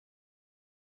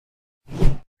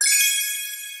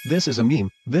This is a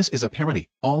meme, this is a parody,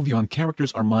 all the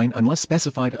characters are mine unless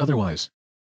specified otherwise.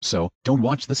 So, don't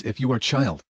watch this if you are a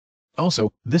child.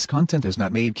 Also, this content is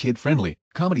not made kid-friendly,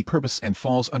 comedy purpose and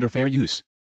falls under fair use.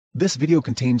 This video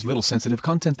contains little sensitive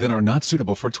content that are not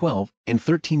suitable for 12 and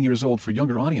 13 years old for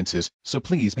younger audiences, so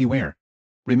please beware.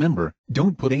 Remember,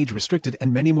 don't put age restricted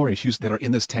and many more issues that are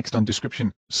in this text on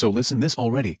description, so listen this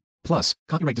already. Plus,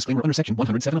 copyright disclaimer under Section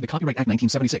 107 of the Copyright Act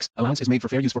 1976, allowance is made for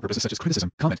fair use for purposes such as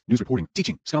criticism, comment, news reporting,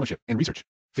 teaching, scholarship, and research.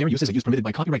 Fair use is a use permitted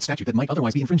by copyright statute that might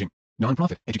otherwise be infringing.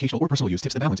 Non-profit, educational or personal use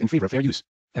tips the balance in favor of fair use.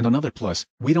 And another plus,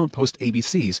 we don't post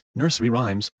ABCs, nursery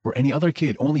rhymes, or any other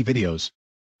kid-only videos.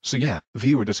 So yeah,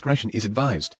 viewer discretion is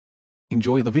advised.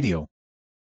 Enjoy the video.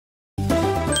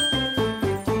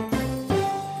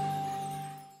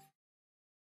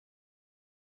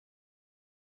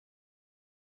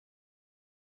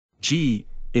 Gee,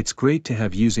 it's great to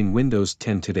have using Windows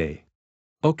 10 today.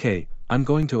 Okay, I'm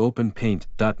going to open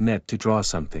paint.net to draw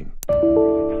something.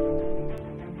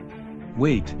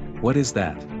 Wait, what is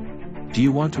that? Do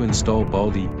you want to install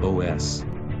Baldi OS?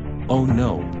 Oh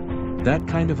no. That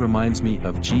kind of reminds me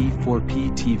of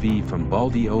G4p TV from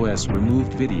Baldi OS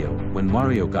removed video when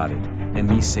Mario got it, and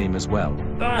me same as well.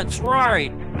 That's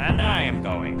right, and I am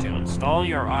going to install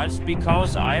your OS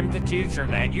because I am the teacher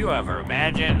that you ever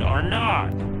imagined or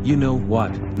not. You know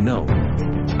what, no.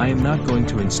 I am not going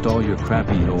to install your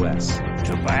crappy OS.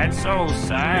 Too bad, so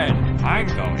sad. I'm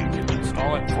going to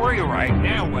install it for you right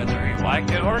now whether you like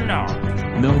it or not.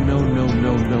 No.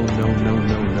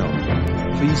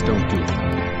 Please don't do it.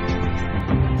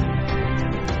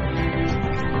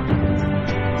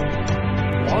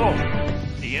 Whoa,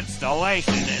 the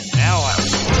installation is now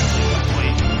absolutely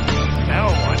complete.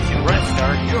 Now once you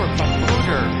restart your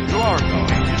computer, you are going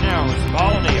to now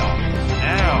install the OS.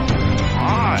 Now,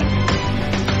 on.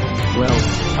 Well,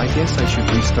 I guess I should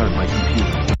restart my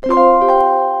computer.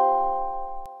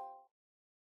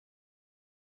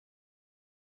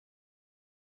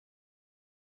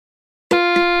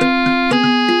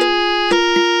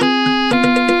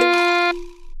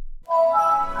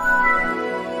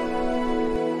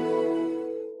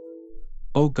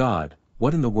 Oh God,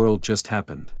 what in the world just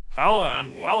happened? Hello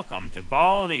and welcome to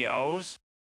Baldi OS.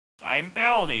 I'm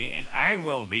Baldi and I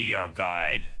will be your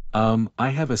guide. I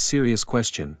have a serious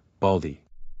question, Baldi.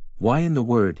 Why in the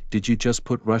word did you just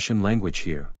put Russian language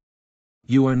here?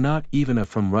 You are not even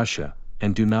from Russia,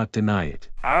 and do not deny it.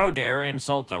 How dare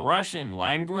insult the Russian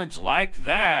language like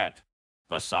that?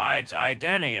 Besides, I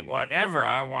did whatever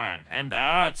I want, and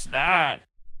that's that.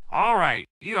 Alright,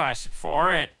 you asked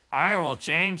for it. I will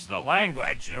change the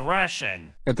language to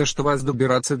Russian. Это что вас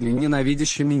добираться для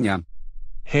ненавидящей меня?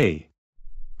 Hey.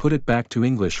 Put it back to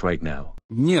English right now.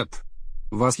 Нет.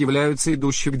 Вас являются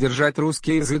идущих держать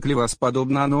русский язык ли вас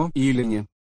подобно оно или не?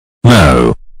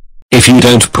 No. If you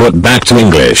don't put back to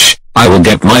English, I will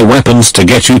get my weapons to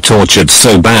get you tortured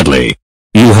so badly.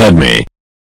 You heard me.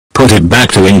 Put it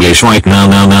back to English right now.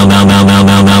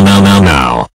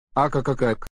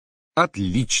 Как.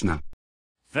 Отлично.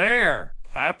 There.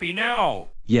 Happy now.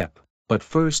 Yep, but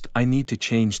first I need to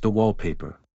change the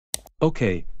wallpaper.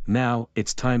 Okay, now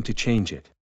it's time to change it.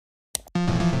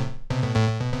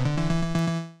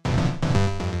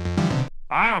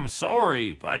 I'm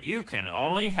sorry, but you can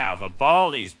only have a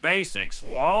Baldi's Basics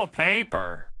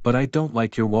wallpaper. But I don't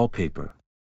like your wallpaper.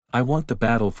 I want the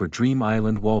Battle for Dream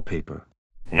Island wallpaper.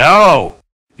 No!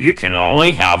 You can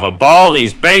only have a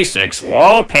Baldi's Basics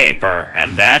wallpaper,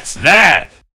 and that's that!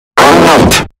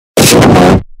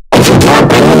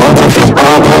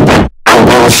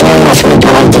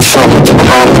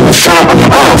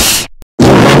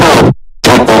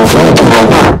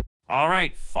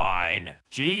 Alright, fine.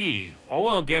 Gee, I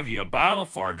will give you a Battle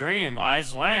for Dream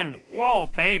Island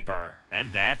wallpaper,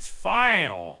 and that's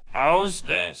final. How's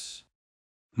this?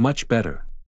 Much better.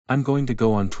 I'm going to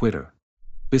go on Twitter.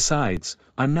 Besides,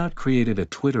 I'm not created a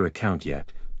Twitter account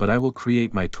yet, but I will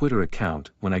create my Twitter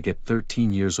account when I get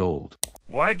 13 years old.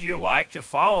 Would you like to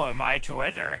follow my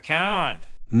Twitter account?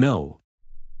 No.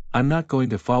 I'm not going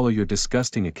to follow your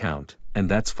disgusting account, and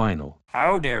that's final.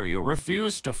 How dare you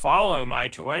refuse to follow my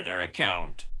Twitter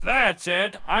account? That's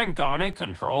it, I'm gonna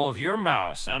control your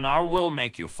mouse and I will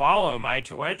make you follow my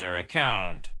Twitter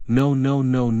account. No.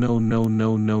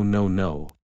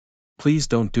 Please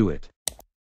don't do it.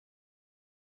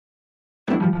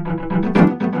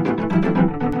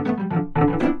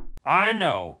 I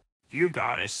know. You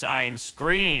got a sign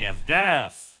screen of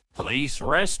death. Please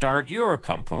restart your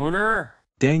computer.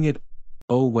 Dang it.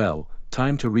 Oh well,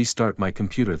 time to restart my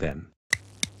computer then.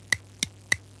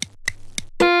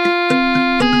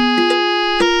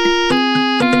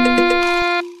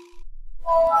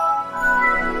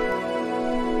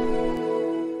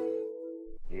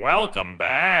 Welcome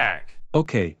back.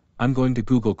 Okay, I'm going to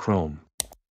Google Chrome.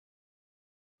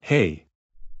 Hey.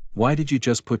 Why did you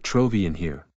just put Trovy in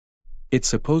here? It's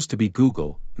supposed to be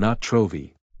Google, not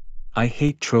Trovy. I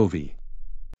hate Trovy.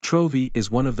 Trovy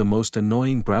is one of the most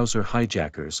annoying browser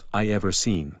hijackers I ever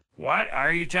seen. What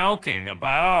are you talking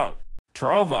about?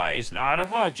 Trovy is not a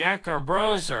hijacker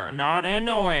browser, not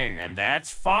annoying, and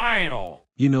that's final.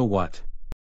 You know what?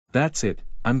 That's it,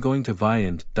 I'm going to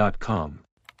Viand.com.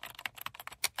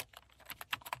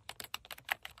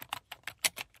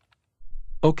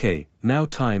 Okay, now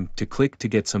time to click to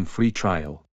get some free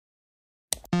trial.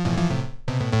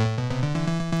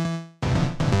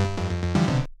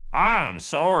 I'm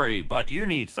sorry, but you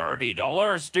need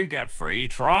 $30 to get free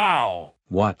trial.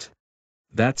 What?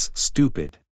 That's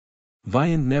stupid.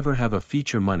 Viand never have a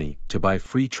feature money to buy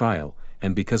free trial,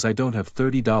 and because I don't have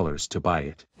 $30 to buy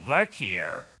it. Look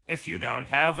here, if you don't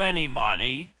have any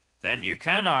money, then you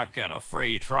cannot get a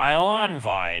free trial on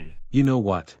Vine. You know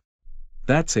what?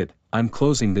 That's it, I'm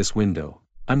closing this window.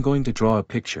 I'm going to draw a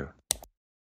picture.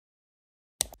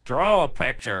 Draw a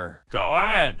picture. Go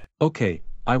ahead. Okay,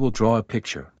 I will draw a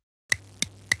picture.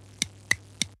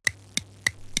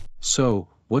 So,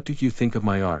 what do you think of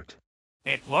my art?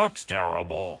 It looks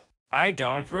terrible. I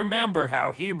don't remember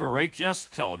how Heberick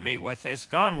just killed me with his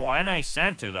gun when I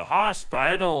sent to the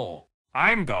hospital.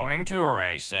 I'm going to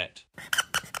erase it.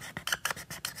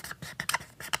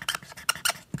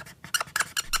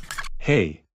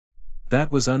 Hey. That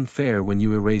was unfair when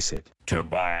you erase it. Too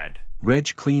bad.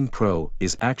 Reg Clean Pro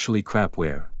is actually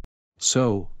crapware.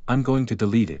 So, I'm going to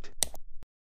delete it.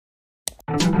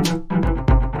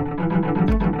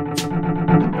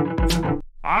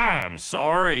 I'm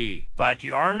sorry, but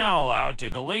you're not allowed to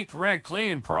delete Reg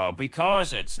Clean Pro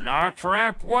because it's not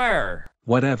crapware.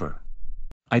 Whatever.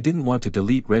 I didn't want to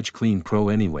delete Reg Clean Pro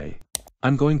anyway.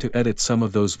 I'm going to edit some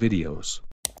of those videos.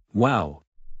 Wow.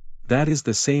 That is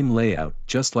the same layout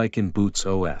just like in Boots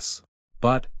OS.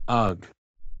 But, ugh.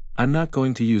 I'm not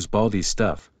going to use Baldi's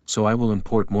stuff, so I will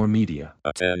import more media.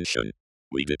 Attention.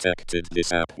 We detected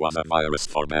this app was a virus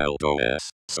for Baldi OS,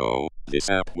 so this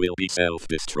app will be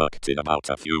self-destruct in about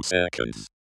a few seconds.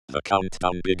 The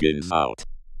countdown begins out.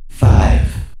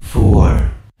 5,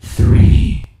 4,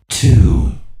 3,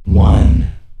 2,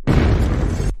 1.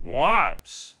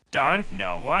 Whoops. Don't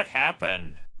know what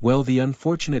happened. Well, the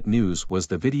unfortunate news was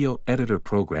the video editor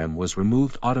program was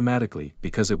removed automatically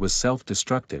because it was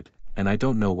self-destructed, and I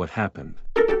don't know what happened.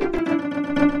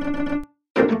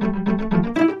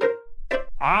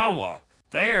 Ah, look,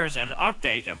 there's an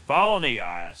update of Baldi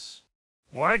OS.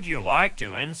 Would you like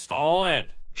to install it?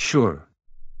 Sure.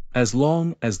 As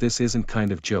long as this isn't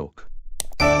kind of joke.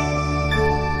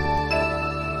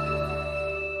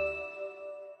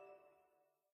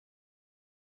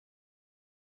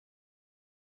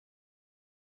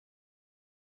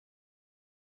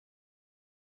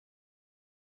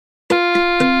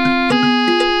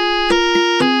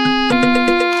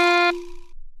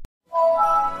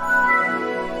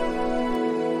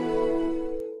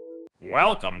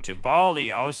 Welcome to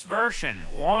Baldi OS version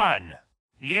 1.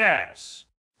 Yes.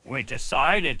 We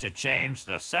decided to change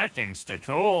the settings to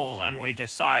tool, and we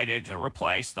decided to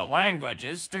replace the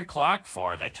languages to clock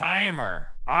for the timer.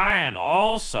 And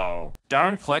also,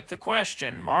 don't click the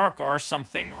question mark or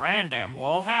something random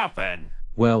will happen.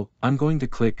 Well, I'm going to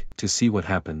click to see what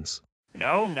happens.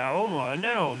 No.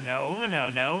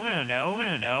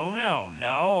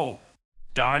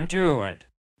 Don't do it.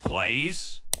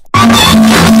 Please?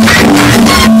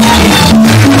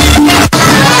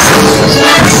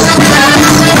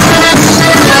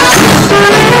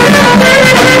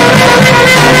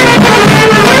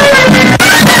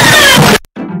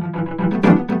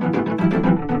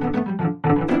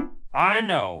 I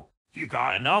know. You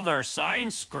got another sign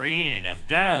screen of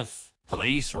death.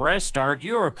 Please restart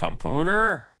your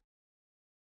computer.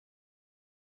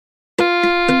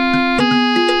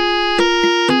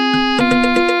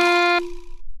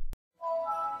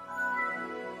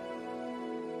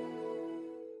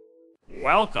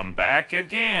 Welcome back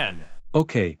again.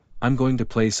 Okay, I'm going to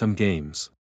play some games.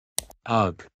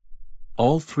 Ugh.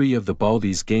 All 3 of the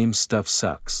Baldi's game stuff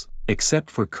sucks, except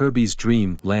for Kirby's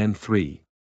Dream Land 3.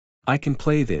 I can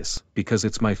play this, because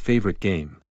it's my favorite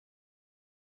game.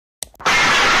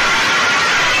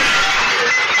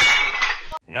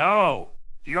 No,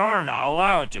 you're not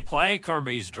allowed to play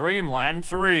Kirby's Dream Land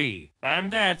 3,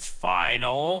 and that's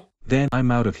final. Then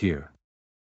I'm out of here.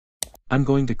 I'm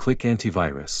going to click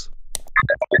antivirus.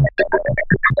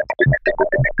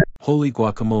 Holy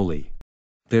guacamole.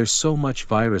 There's so much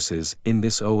viruses in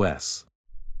this OS.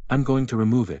 I'm going to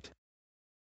remove it.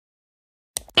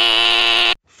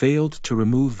 Failed to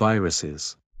remove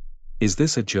viruses. Is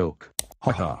this a joke?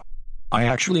 Haha. I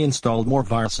actually installed more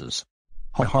viruses.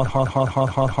 Ha ha ha ha ha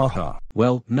ha ha ha.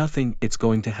 Well, nothing, it's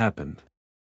going to happen.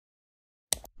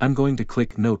 I'm going to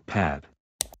click Notepad.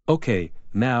 Okay,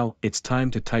 now, it's time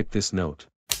to type this note.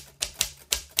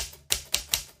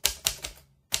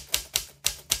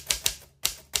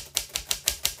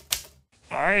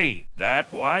 Hey,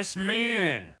 that was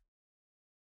mean.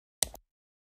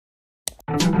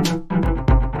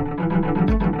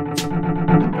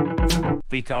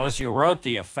 Because you wrote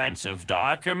the offensive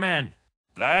document.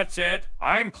 That's it,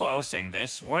 I'm closing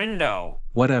this window.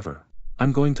 Whatever.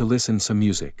 I'm going to listen some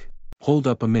music. Hold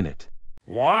up a minute.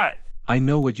 What? I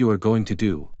know what you are going to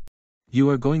do. You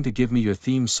are going to give me your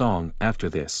theme song after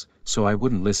this, so I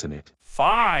wouldn't listen it.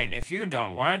 Fine, if you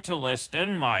don't want to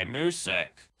listen my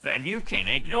music, then you can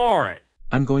ignore it.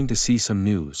 I'm going to see some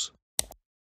news.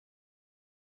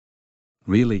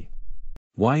 Really?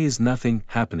 Why is nothing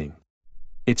happening?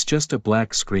 It's just a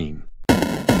black screen.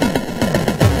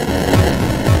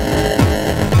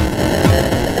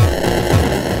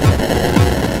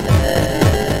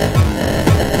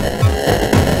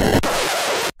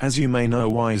 As you may know,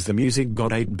 why is the music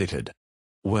got 8-bitted?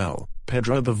 Well,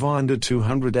 Pedro the Vinder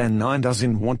 209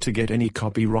 doesn't want to get any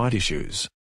copyright issues.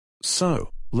 So,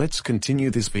 let's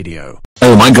continue this video.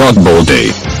 Oh my god,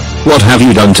 Baldi. What have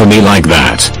you done to me like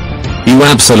that? You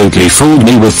absolutely fooled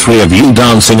me with 3 of you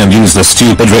dancing and used the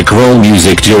stupid Rickroll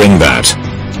music during that.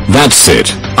 That's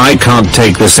it, I can't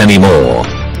take this anymore.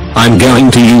 I'm going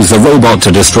to use the robot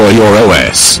to destroy your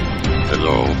OS.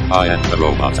 Hello, I am the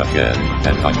robot again,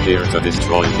 and I'm here to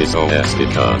destroy this OS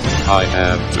because I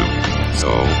have to. So,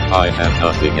 I have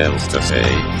nothing else to say,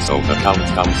 so the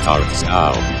countdown starts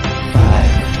now.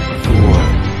 5, 4,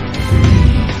 3,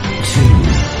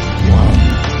 2,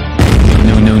 1.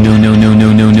 No no no no no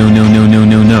no no no no no no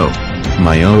no no.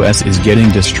 My OS is getting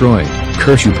destroyed.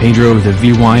 Curse you, Pedro the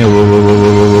VY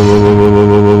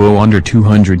under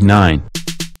 209.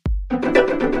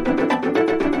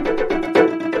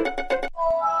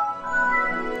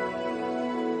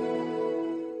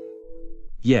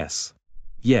 Yes.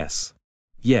 Yes.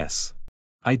 Yes.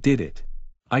 I did it.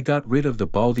 I got rid of the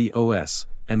Baldi OS,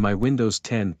 and my Windows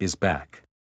 10 is back.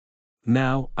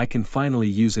 Now, I can finally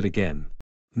use it again.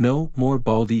 No more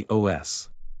Baldi OS.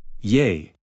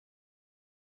 Yay!